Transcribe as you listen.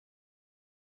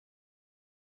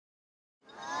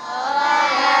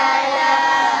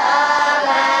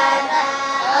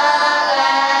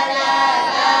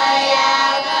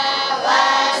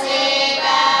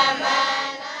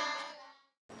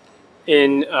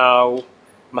in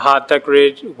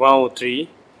Mahatagrid 103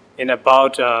 in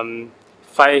about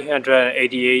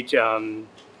 588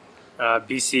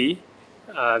 BC.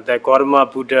 The Gautama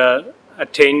Buddha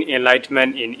attained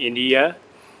enlightenment in India,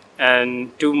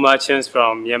 and two merchants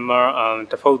from Myanmar,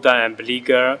 Tapota and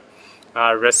Baliga,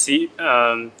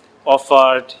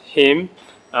 offered him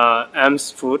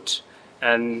alms food,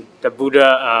 and the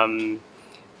Buddha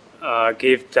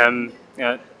gave them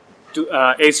 8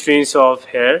 strings of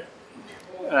hair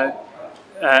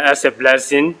as a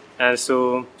blessing, and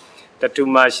so the two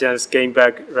merchants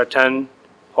returned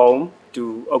home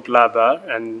to Oglaba,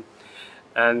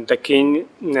 and the king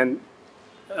and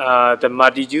the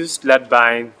Madijus, led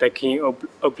by the king of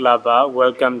Oglaba,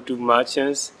 welcomed two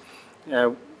merchants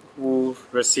who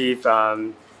received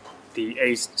the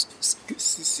 8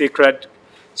 sacred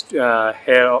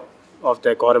hair of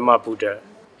the Gautama Buddha.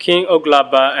 King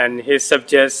Oglaba and his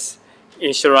subjects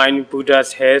enshrined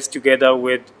Buddha's hairs together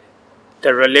with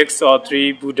the relics of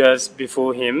 3 Buddhas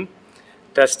before him,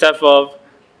 the staff of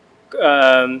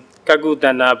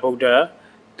Kagudana Buddha,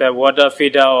 the water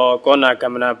feeder of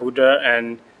Gonagamana Buddha,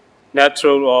 and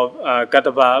natural of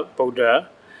Gataba Buddha,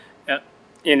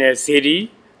 in a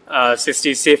city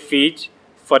 66 feet,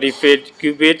 40 feet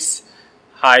cubits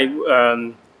high,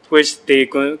 which they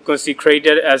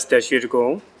consecrated as the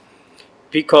Shwedagon,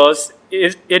 because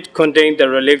it contained the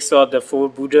relics of the 4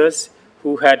 Buddhas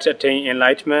who had attained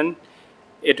enlightenment.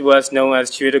 It was known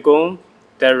as Shwedagon,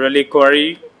 the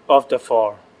reliquary of the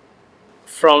 4.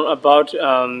 From about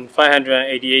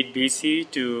 588 BC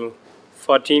to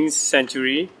 14th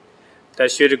century, the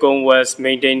Shwedagon was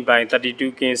maintained by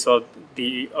 32 kings of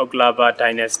the Oglaba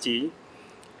dynasty,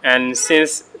 and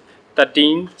since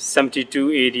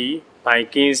 1372 AD by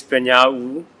kings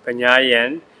Panyau,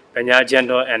 Panyayan,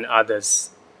 Panyajando, and others.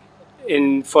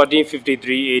 In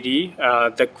 1453 AD,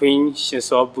 the Queen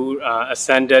Shinsobu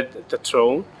ascended the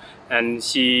throne, and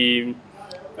she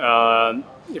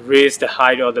raised the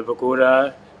height of the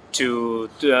pagoda to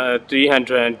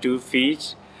 302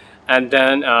 feet, and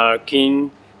then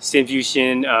King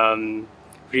Sinfusion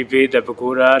rebuilt the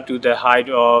pagoda to the height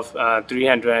of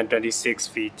 326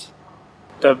 feet.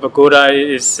 The pagoda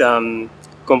is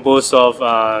composed of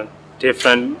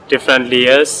different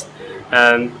layers,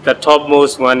 and the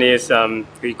topmost one is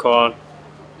we call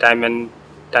diamond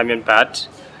bat.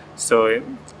 So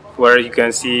where you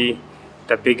can see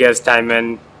the biggest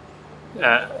diamond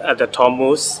at the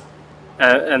topmost,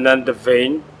 and then the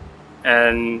vein,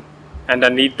 and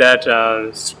underneath that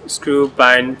screw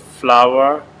bind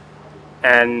flower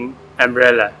and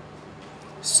umbrella.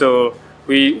 So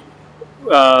we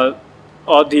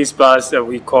all these parts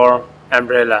we call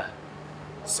umbrella.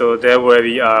 So there will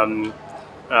be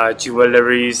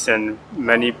jewelries and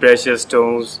many precious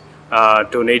stones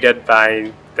donated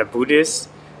by the Buddhists,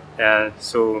 and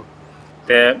so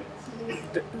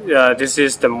this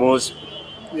is the most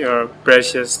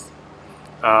precious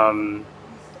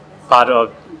part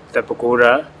of the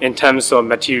pagoda in terms of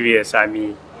materials. I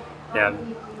mean, yeah.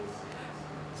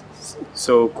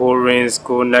 So gold rings,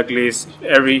 gold necklace,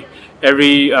 every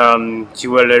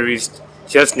jewelry,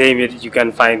 just name it, you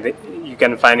can find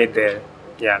it there.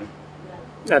 Yeah.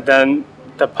 And then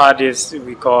the part is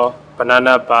we call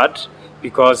banana part,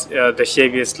 because the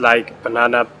shape is like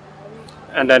banana.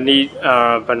 Underneath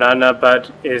banana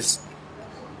part is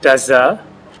daza,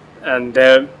 and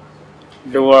there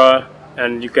lower,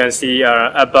 and you can see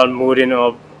upper molding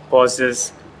of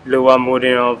bosses, lower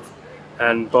molding of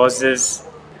and bosses,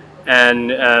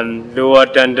 and lower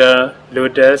tender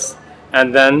lotus,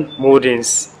 and then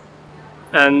moldings.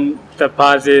 And the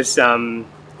part is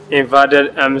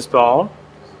inverted alms ball.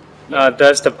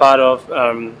 That's the part of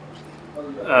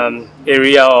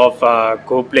area of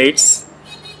gold plates,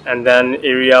 and then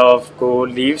area of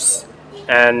gold leaves,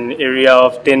 and area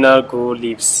of thinner gold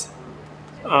leaves.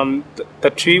 The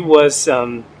tree was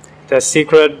the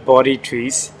sacred body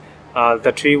trees.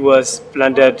 The tree was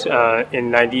planted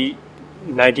in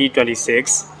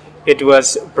 1926. It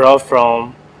was brought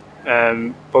from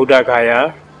Bodh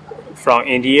Gaya, from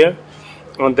India.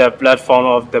 On the platform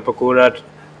of the pagoda,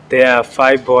 there are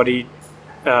 5 body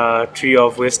tree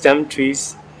of wisdom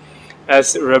trees,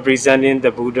 as representing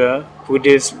the Buddha.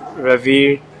 Buddhists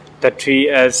revere the tree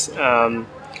as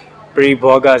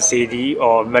Paribhoga Siddhi,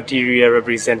 or material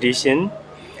representation.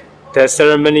 The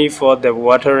ceremony for the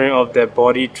watering of the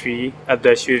body tree at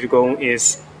the Shwedagon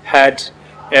is held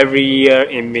every year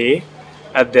in May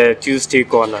at the Tuesday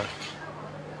corner.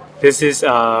 This is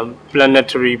a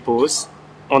planetary pose.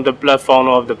 On the platform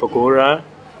of the pagoda,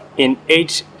 in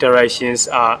 8 directions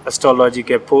are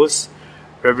astrological posts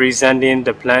representing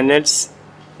the planets.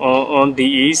 On the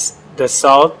east, the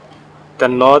south, the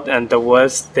north and the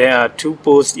west there are 2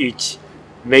 posts each,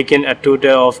 making a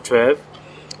total of 12.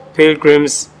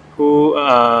 Pilgrims who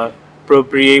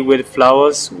appropriate with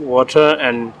flowers, water,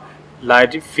 and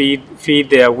light feed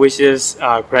their wishes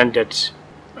are granted.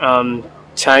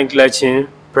 Chine clutching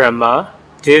Brahma.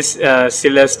 This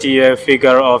celestial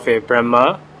figure of a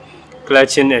Brahma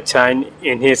clutching a chine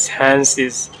in his hands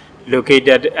is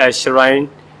located at shrine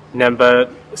number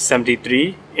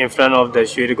 73 in front of the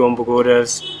Shwedagon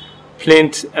Pagoda's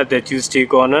plinth at the Tuesday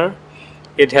corner.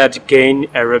 It had gained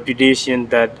a reputation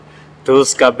that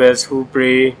those couples who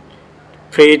prayed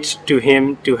to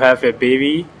him to have a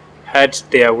baby had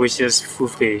their wishes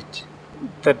fulfilled.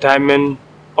 The diamond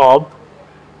orb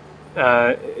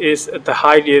the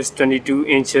height is 22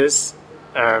 inches,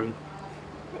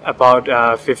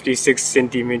 about 56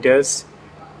 centimeters.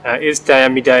 Its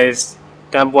diameter is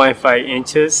 10.5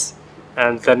 inches,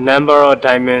 and the number of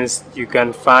diamonds you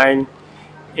can find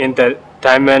in the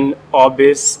diamond orb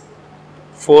is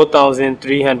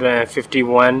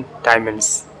 4,351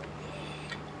 diamonds.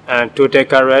 And total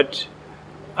carat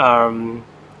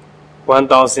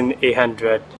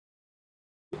 1,800.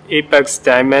 Apex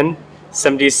diamond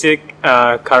 76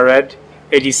 carat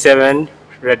 87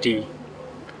 ready.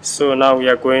 So now we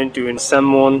are going to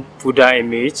summon Buddha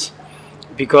image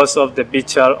because of the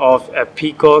picture of a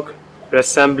peacock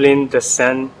resembling the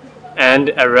sun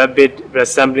and a rabbit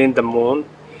resembling the moon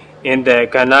in the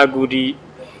Ganagudi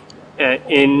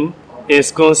in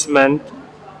ensconcement.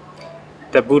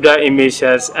 The Buddha image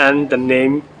has and the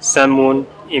name Sun Moon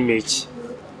image.